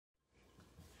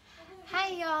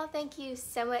y'all, thank you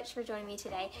so much for joining me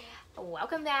today.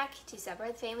 Welcome back to Supper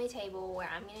at the Family Table, where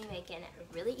I'm going to be making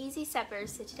a really easy supper.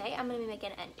 So today I'm going to be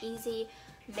making an easy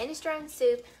minestrone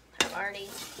soup. I've already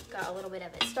got a little bit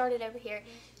of it started over here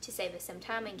to save us some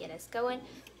time and get us going.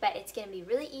 But it's going to be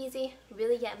really easy,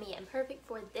 really yummy, and perfect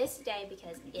for this day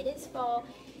because it is fall.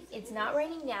 It's not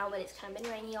raining now, but it's kind of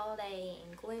been rainy all day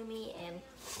and gloomy, and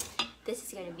this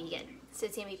is going to be good. So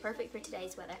it's going to be perfect for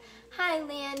today's weather. Hi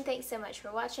Lynn, thanks so much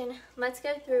for watching. Let's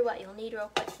go through what you'll need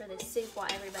real quick for this soup while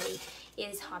everybody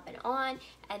is hopping on,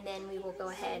 and then we will go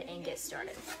ahead and get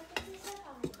started.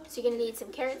 So you're going to need some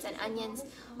carrots and onions.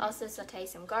 Also saute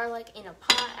some garlic in a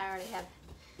pot. I already have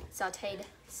sauteed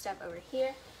stuff over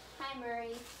here. Hi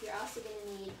Murray. You're also going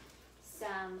to need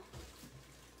some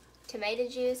tomato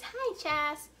juice. Hi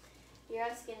Chas. You're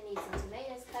also going to need some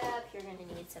tomatoes cut up. You're going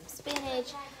to need some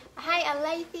spinach. Hi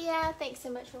Alethea. Thanks so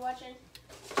much for watching.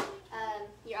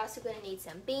 You're also going to need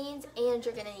some beans, and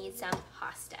you're going to need some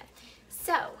pasta.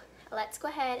 So let's go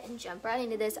ahead and jump right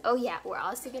into this. Oh yeah, we're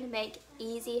also going to make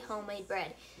easy homemade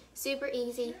bread. Super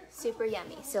easy, super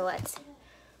yummy. So let's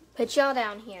put y'all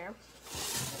down here.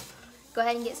 Go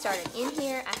ahead and get started. In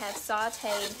here I have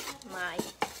sauteed my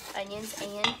onions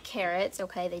and carrots.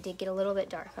 Okay, they did get a little bit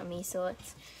dark on me, so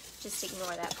let's just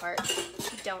ignore that part.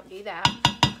 Don't do that.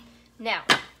 Now,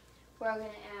 we're going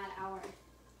to add our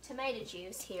tomato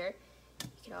juice here. You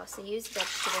can also use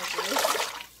vegetable juice.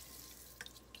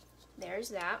 There's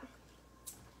that.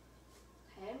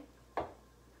 Okay.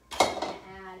 We're going to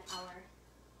add our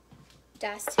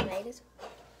diced tomatoes.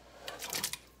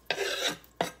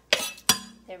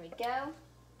 There we go.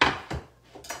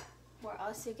 We're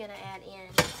also going to add in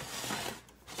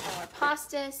our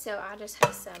pasta. So I just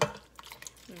have some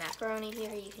macaroni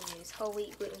here. You can use whole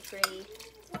wheat, gluten-free,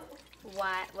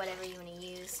 white, whatever you want to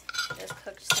use. Just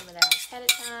cook some of that ahead of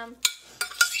time.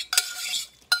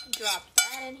 Drop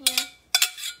that in here.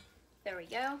 There we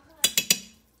go.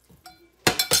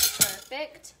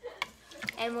 Perfect.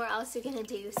 And we're also going to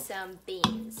do some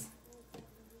beans.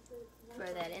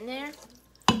 Throw that in there.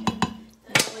 Now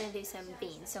we're going to do some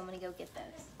beans, so I'm going to go get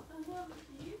those.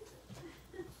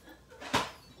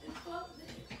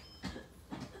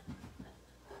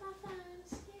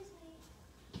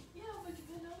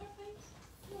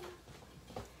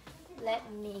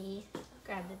 Let me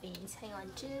grab the beans. Hang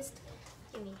on,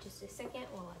 give me just a second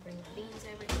while I bring the beans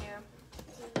over here.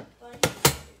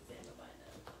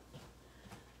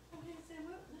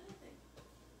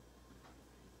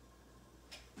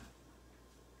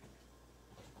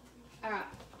 Alright.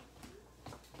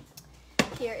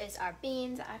 Here is our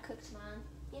beans. I cooked mine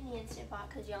in the Instant Pot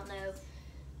because y'all know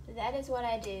that is what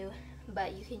I do,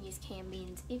 but you can use canned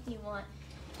beans if you want.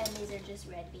 And these are just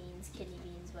red beans, kidney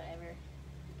beans, whatever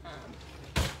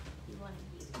you want to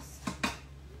use.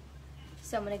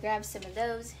 So I'm going to grab some of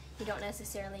those. You don't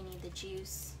necessarily need the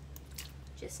juice,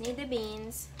 just need the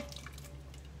beans.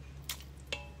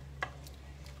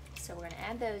 So we're going to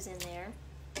add those in there.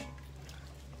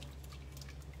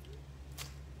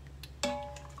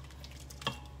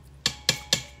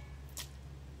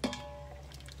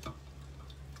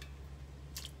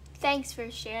 Thanks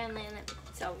for sharing, Lynn.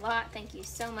 It's a lot. Thank you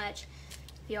so much.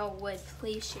 If y'all would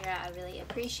please share, I really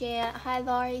appreciate it. Hi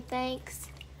Laurie, thanks.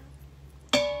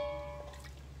 There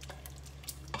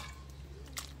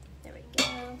we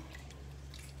go.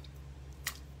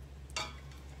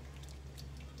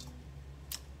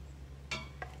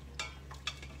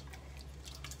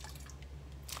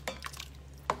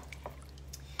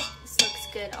 This looks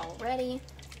good already.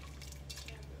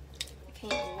 I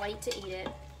can't wait to eat it.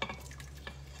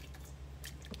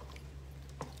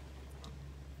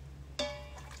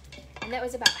 And that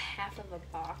was about half of a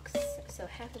box, so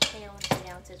half a pound, 8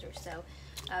 ounces or so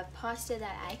of pasta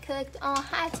that I cooked. Oh,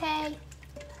 hi Tay.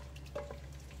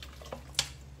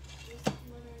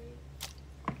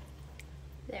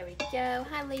 There we go.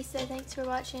 Hi Lisa, thanks for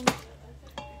watching.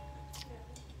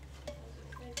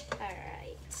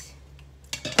 Alright.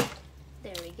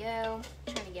 There we go.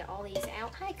 Trying to get all these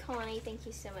out. Hi Connie, thank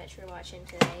you so much for watching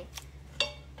today.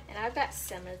 And I've got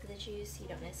some of the juice. You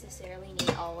don't necessarily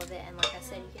need all of it. And like I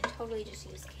said, you can totally just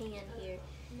use canned here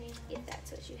if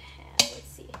that's what you have. Let's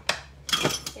see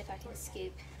if I can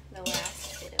scoop the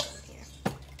last bit of them here.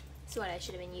 That's what I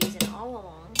should have been using all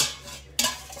along.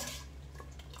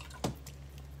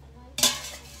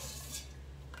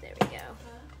 There we go.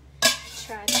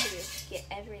 Try to get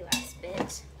every last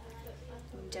bit.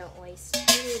 Don't waste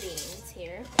any beans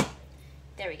here.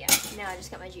 There we go. Now I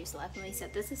just got my juice left. Let me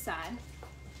set this aside.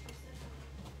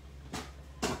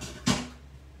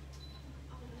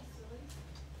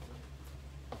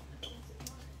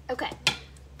 Okay,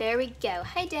 there we go.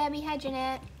 Hi Debbie, hi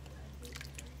Jeanette.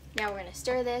 Now we're gonna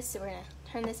stir this, so we're gonna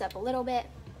turn this up a little bit,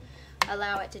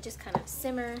 allow it to just kind of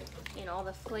simmer and all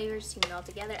the flavors to melt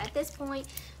together. At this point,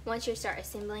 once you start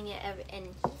assembling it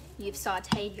and you've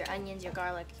sauteed your onions, your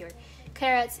garlic, your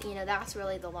carrots, you know, that's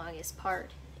really the longest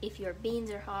part. If your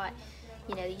beans are hot,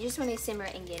 you know, you just want to simmer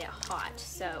and get it hot.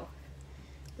 So,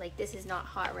 like, this is not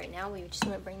hot right now. We just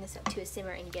want to bring this up to a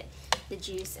simmer and get the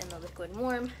juice and the liquid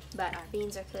warm. But our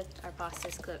beans are cooked, our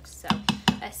pasta's cooked. So,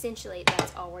 essentially,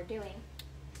 that's all we're doing.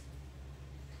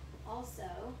 Also,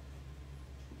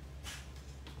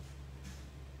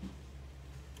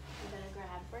 I'm going to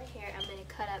grab right here, I'm going to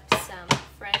cut up some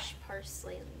fresh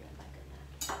parsley. Let me grab back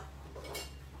on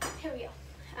that. Here we go.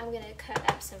 I'm going to cut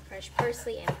up some fresh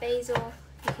parsley and basil.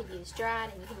 You could use dried,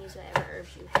 and you can use whatever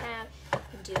herbs you have. You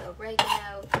can do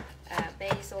oregano,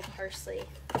 basil, parsley,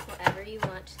 whatever you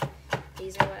want.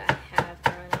 These are what I have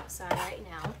growing outside right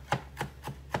now.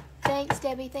 Thanks,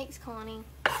 Debbie. Thanks, Connie.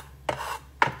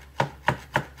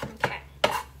 Okay.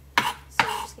 So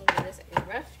I'm just going to give this a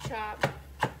rough chop.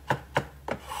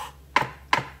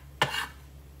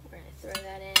 We're going to throw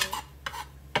that in.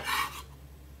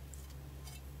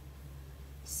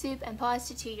 Soup and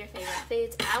pasta, two of your favorite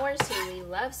foods. Ours too. We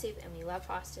love soup and we love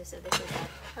pasta, so this is a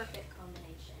perfect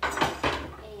combination.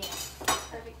 And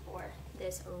perfect for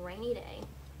this rainy day.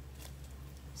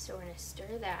 So we're going to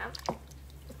stir that.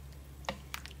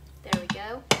 There we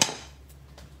go.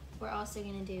 We're also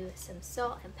going to do some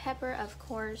salt and pepper, of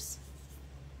course.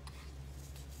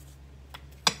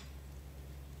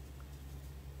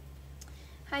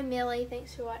 Hi Millie,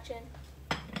 thanks for watching.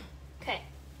 Okay,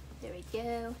 there we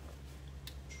go.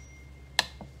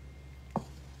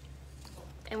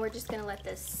 And we're just gonna let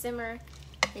this simmer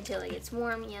until it gets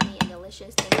warm, yummy, and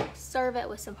delicious. Then serve it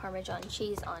with some Parmesan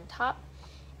cheese on top,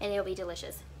 and it'll be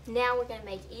delicious. Now we're gonna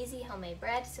make easy homemade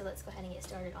bread, so let's go ahead and get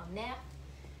started on that.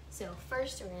 So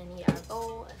first, we're gonna need our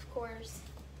bowl, of course.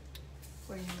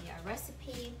 We're gonna need our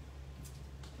recipe.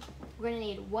 We're gonna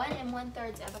need 1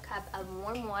 1/3 of a cup of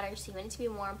warm water, so you want it to be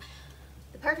warm.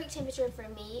 The perfect temperature for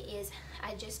me is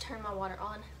I just turn my water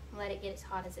on, let it get as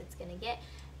hot as it's gonna get,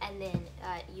 and then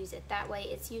use it that way.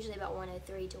 It's usually about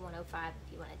 103 to 105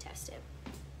 if you want to test it.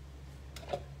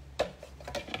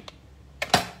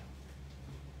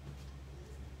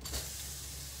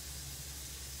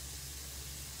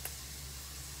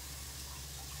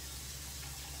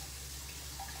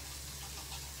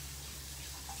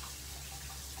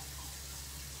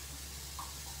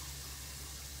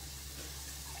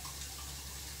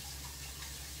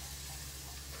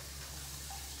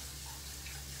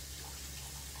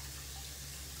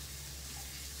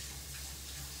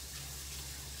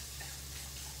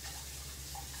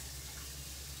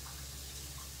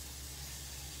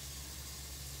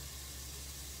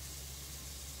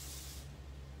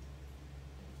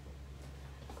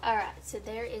 Alright, so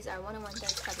there is our 1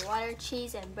 1/3 cup of water,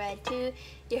 cheese, and bread too.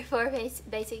 Your 4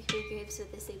 basic food groups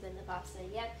with the soup and the pasta.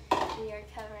 Yep, we are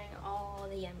covering all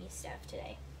the yummy stuff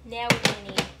today. Now we're going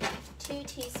to need 2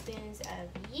 teaspoons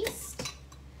of yeast.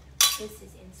 This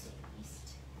is instant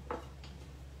yeast.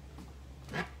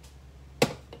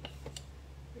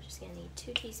 We're just going to need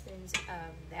 2 teaspoons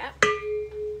of that.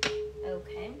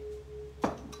 Okay.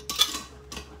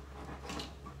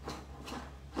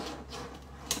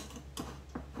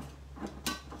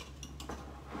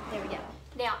 There we go.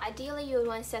 Now, ideally, you would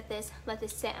want to let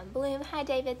this sit and bloom. Hi,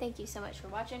 David. Thank you so much for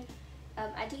watching.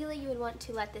 Ideally, you would want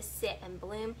to let this sit and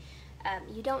bloom.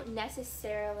 You don't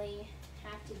necessarily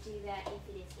have to do that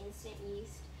if it is instant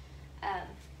yeast.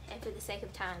 And for the sake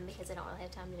of time, because I don't really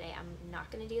have time today, I'm not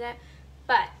going to do that.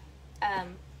 But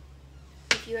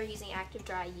if you are using active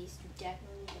dry yeast, you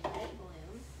definitely need to let it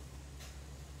bloom.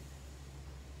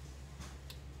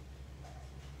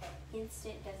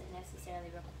 Instant doesn't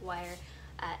necessarily require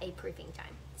a proofing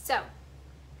time. So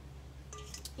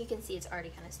you can see it's already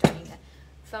kind of starting to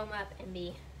foam up and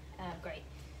be great.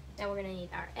 Now we're going to need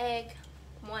our egg,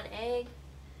 1 egg.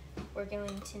 We're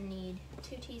going to need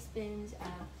 2 teaspoons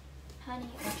of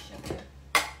honey or sugar,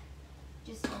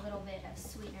 just a little bit of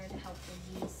sweetener to help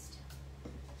the yeast.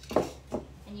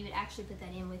 And you would actually put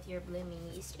that in with your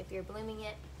blooming yeast. If you're blooming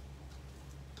it,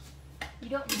 you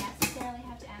don't necessarily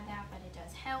have to add that, but it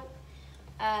does help.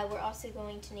 We're also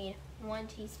going to need 1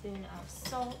 teaspoon of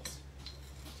salt.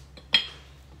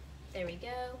 There we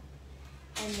go.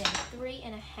 And then 3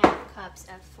 1/2 cups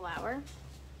of flour.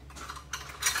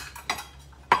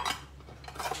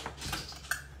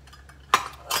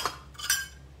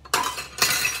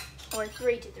 Or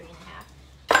 3 to 3 1/2.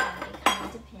 It kind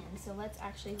of depends. So let's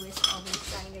actually whisk all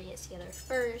these dry ingredients together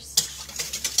first.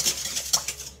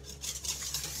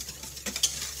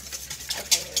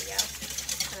 Okay, there we go.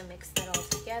 Kind of mix that all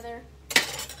together.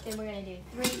 Then we're going to do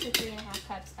 3 to 3.5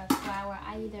 cups of flour.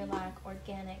 I either like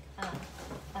organic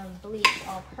bleach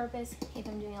all-purpose if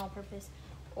I'm doing all-purpose,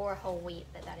 or whole wheat,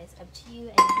 but that is up to you.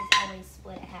 And you can always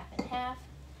split it half and half.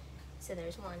 So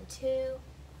there's 1, 2,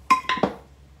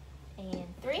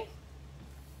 and 3.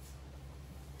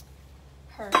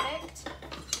 Perfect.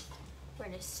 We're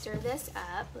going to stir this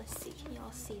up. Let's see, can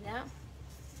y'all see that?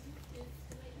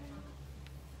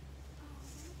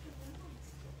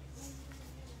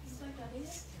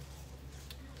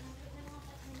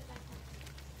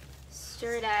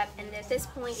 Stir it up, and at this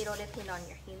point it'll depend on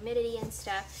your humidity and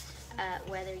stuff,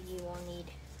 whether you will need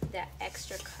that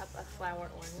extra cup of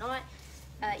flour or not.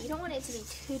 You don't want it to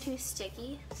be too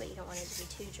sticky, but you don't want it to be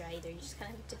too dry either. You just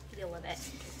kind of have to feel of it.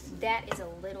 That is a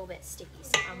little bit sticky,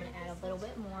 so I'm going to add a little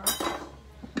bit more.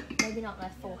 Maybe not my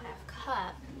full half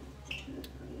cup,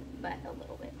 but a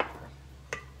little bit more.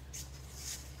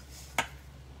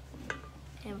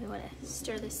 And we want to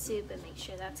stir the soup and make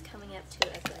sure that's coming up to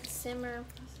a good simmer.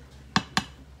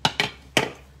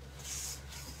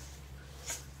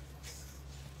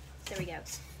 There we go.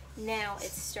 Now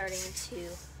it's starting to,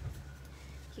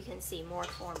 you can see, more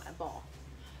form a ball.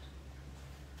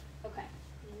 Okay,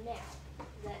 now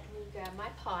let me grab my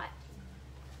pot.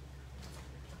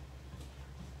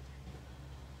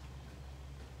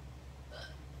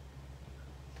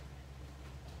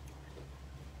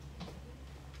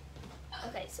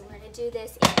 Okay, so we're going to do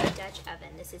this in a Dutch oven.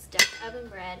 This is Dutch oven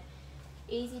bread,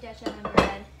 easy Dutch oven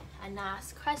bread, a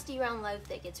nice crusty round loaf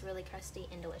that gets really crusty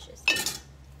and delicious.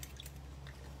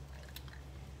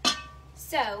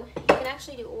 So you can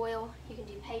actually do oil, you can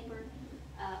do paper,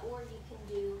 or you can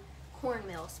do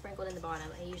cornmeal sprinkled in the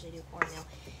bottom. I usually do cornmeal.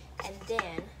 And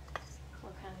then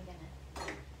we're kind of going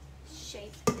to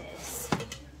shape this.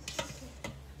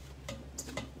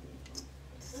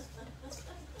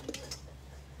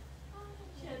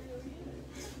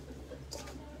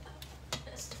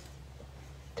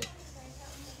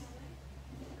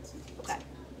 Okay.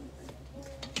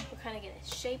 We're kind of going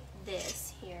to shape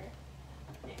this here.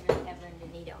 I didn't really have room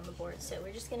to knead it on the board, so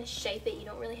we're just going to shape it. You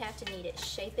don't really have to knead it.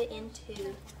 Shape it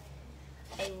into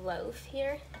a loaf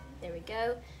here. There we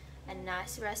go. A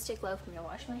nice rustic loaf. I'm going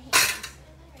to wash my hands.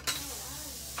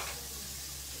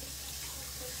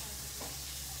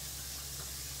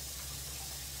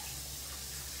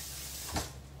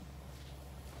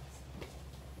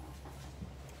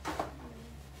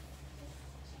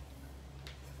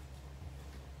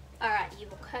 Alright, you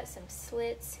will cut some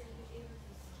slits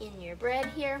in your bread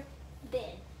here.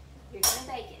 Then you're going to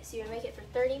bake it. So you're going to make it for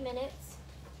 30 minutes.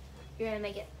 You're going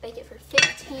to bake it for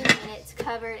 15 minutes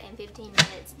covered, and 15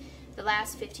 minutes, the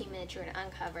last 15 minutes you're going to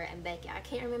uncover and bake it. I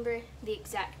can't remember the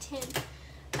exact temp,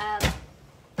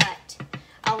 but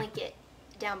I'll link it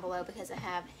down below because I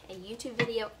have a YouTube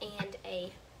video and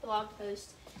a blog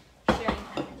post sharing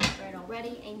how to make bread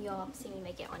already, and y'all have seen me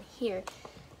make it on here.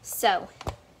 So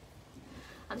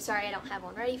I'm sorry I don't have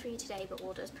one ready for you today, but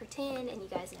we'll just pretend and you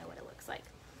guys know what it looks like.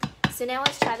 So now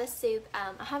let's try the soup.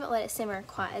 I haven't let it simmer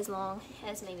quite as long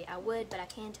as maybe I would, but I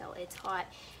can tell it's hot,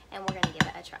 and we're going to give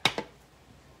it a try.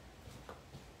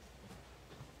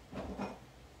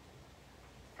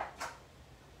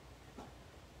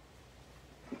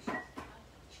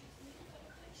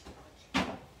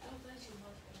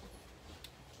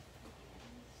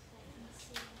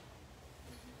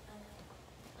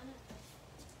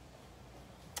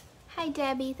 Hi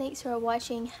Debbie, thanks for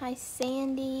watching. Hi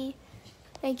Sandy.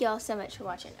 Thank you all so much for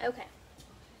watching. Okay,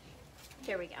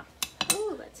 here we go.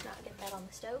 Ooh, let's not get that on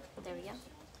the stove. There we go.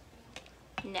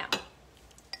 Now,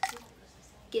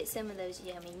 get some of those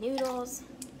yummy noodles.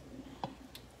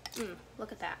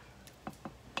 Look at that.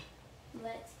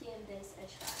 Let's give this a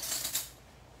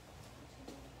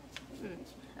try.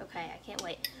 Okay, I can't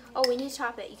wait. Oh, we need to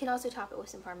top it. You can also top it with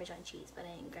some Parmesan cheese, but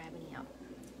I didn't grab any out.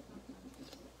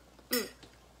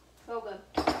 So good.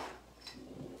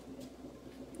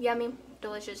 Yummy,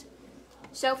 delicious,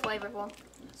 so flavorful.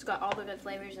 It's got all the good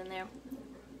flavors in there.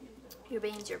 Your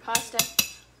beans, your pasta,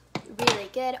 really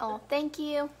good. Oh, thank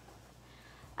you.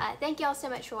 Thank you all so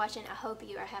much for watching. I hope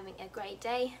you are having a great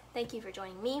day. Thank you for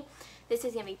joining me. This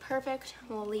is going to be perfect.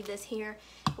 We'll leave this here.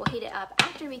 We'll heat it up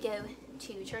after we go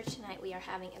to church tonight. We are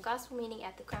having a gospel meeting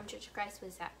at the Crumb Church of Christ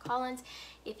with Zach Collins.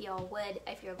 If y'all would,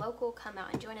 if you're local, come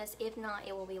out and join us. If not,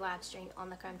 it will be live streamed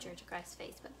on the Crumb Church of Christ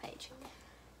Facebook page.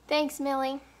 Thanks,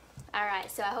 Millie.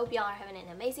 Alright, so I hope y'all are having an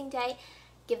amazing day.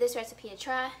 Give this recipe a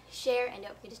try, share, and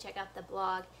don't forget to check out the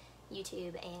blog,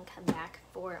 YouTube, and come back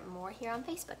for more here on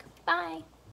Facebook. Bye!